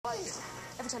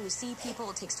Every time you see people,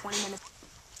 it takes 20 minutes.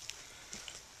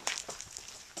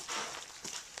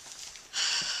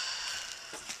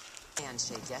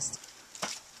 Handshake, yes.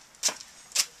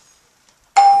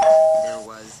 There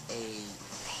was a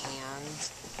hand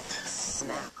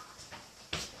snap.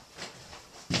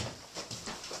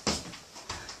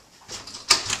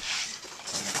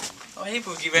 Oh, hey,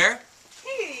 Pookie Bear.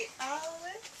 Hey,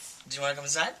 Alex. Do you want to come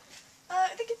inside? I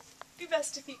think it'd be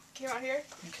best if you came out here.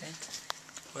 Okay.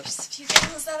 Just a few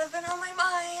things that have been on my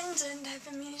mind and I've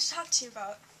been meaning to talk to you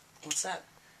about. What's that?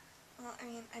 Well, I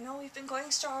mean, I know we've been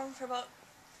going strong for about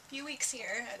a few weeks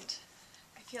here, and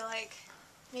I feel like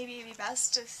maybe it'd be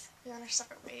best if we went our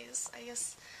separate ways. I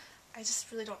guess I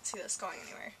just really don't see this going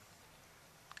anywhere.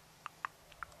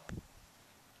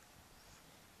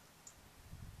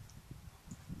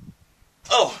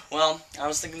 Oh, well, I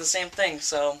was thinking the same thing,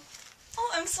 so...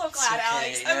 Oh, I'm so glad, okay,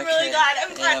 Alex. I'm really glad.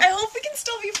 I'm glad. I hope we can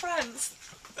still be friends.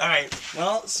 Alright,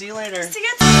 well, see you later. See you.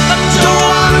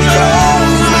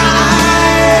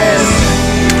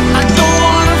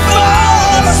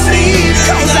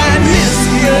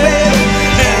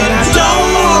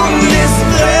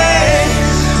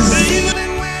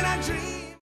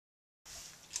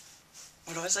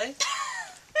 What do I say?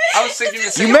 I was thinking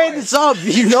the same. You made this up.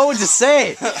 You know what to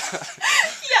say.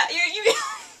 Yeah, you.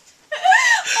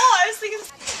 Oh, I was thinking.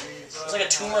 There's like a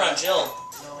tumor on Jill.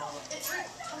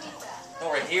 Oh,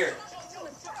 right here.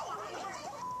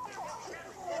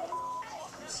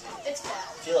 It's bad.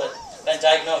 Feel it. Been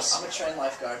diagnosed. I'm a trained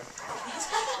lifeguard.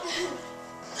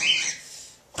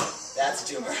 That's a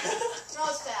tumor. No,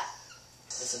 it's bad.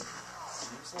 Listen.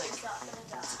 Seems like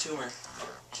it's a tumor.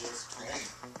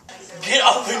 Get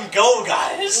up and go,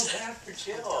 guys!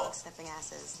 Dog sniffing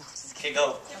asses. No, just Okay,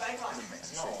 go.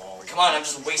 No. Come on, I'm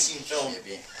just wasting film.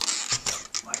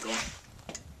 Michael.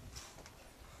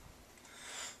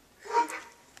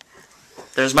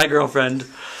 There's my girlfriend.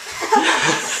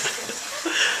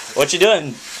 What you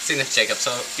doing? Seeing if Jacob,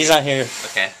 so... He's not here.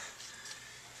 Okay.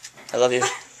 I love you.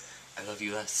 I love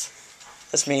you less.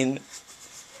 That's mean.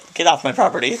 Get off my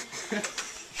property.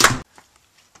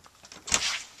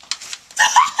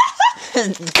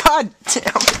 God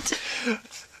damn it.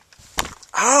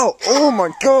 Ow. Oh my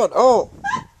god. Oh.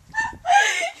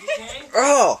 You okay?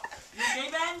 Oh. You okay,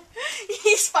 Ben?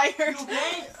 He's fired. You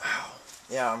okay?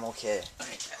 Yeah, I'm okay.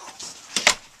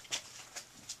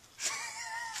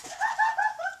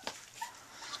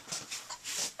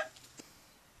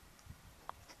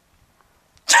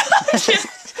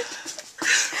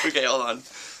 Okay, hold on.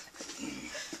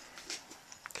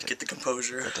 Get the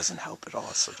composure. That doesn't help at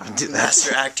all, so don't do that.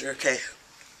 Master actor, okay.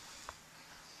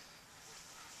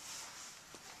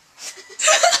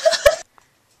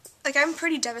 Like, I'm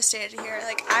pretty devastated here.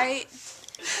 Like,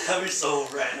 That was so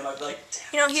random. I'd be like,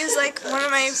 damn. you know, he was like one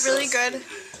of my really good.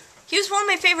 He was one of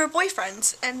my favorite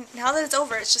boyfriends, and now that it's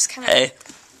over, it's just kind of. Hey.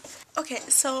 Okay,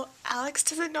 so Alex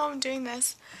doesn't know I'm doing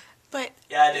this, but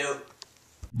Yeah, I do.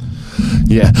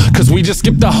 Yeah, cause we just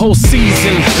skipped the whole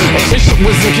season. Wish it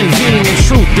was inconvenient.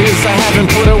 Truth is, I haven't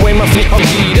put away my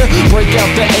heater. Break out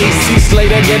the AC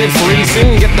Slater, get it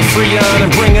freezing. Get the Freon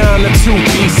and bring on the 2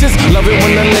 pieces. Love it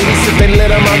when the ladies sip they lit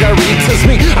a margaritas.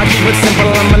 Me, I keep it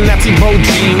simple, I'm a natty bo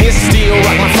genius. Still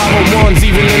rock my 501s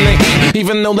even in the heat.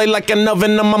 Even though they like an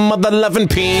oven on my mother loving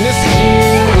penis.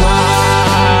 Ooh,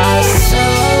 my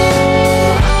soul.